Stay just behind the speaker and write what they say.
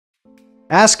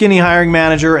Ask any hiring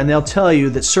manager and they'll tell you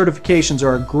that certifications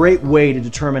are a great way to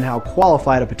determine how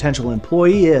qualified a potential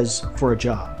employee is for a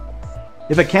job.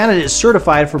 If a candidate is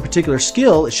certified for a particular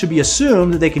skill, it should be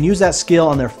assumed that they can use that skill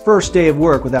on their first day of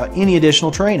work without any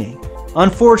additional training.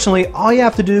 Unfortunately, all you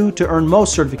have to do to earn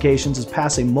most certifications is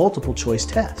pass a multiple choice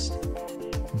test.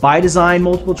 By design,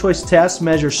 multiple choice tests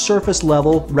measure surface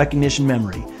level recognition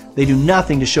memory. They do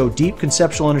nothing to show deep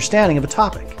conceptual understanding of a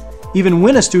topic. Even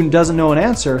when a student doesn't know an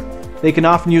answer, they can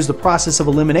often use the process of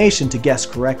elimination to guess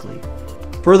correctly.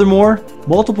 Furthermore,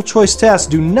 multiple choice tests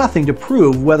do nothing to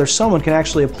prove whether someone can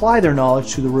actually apply their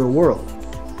knowledge to the real world.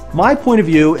 My point of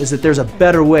view is that there's a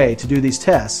better way to do these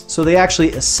tests, so they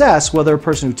actually assess whether a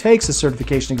person who takes a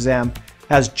certification exam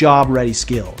has job-ready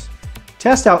skills.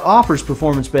 TestOut offers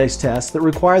performance-based tests that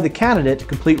require the candidate to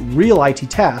complete real IT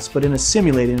tasks but in a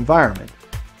simulated environment.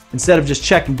 Instead of just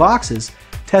checking boxes,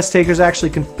 test takers actually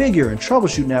configure and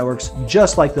troubleshoot networks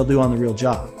just like they'll do on the real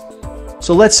job.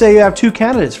 So let's say you have two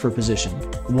candidates for a position.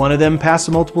 One of them passed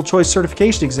a multiple choice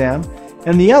certification exam,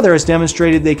 and the other has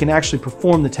demonstrated they can actually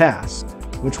perform the task.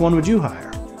 Which one would you hire?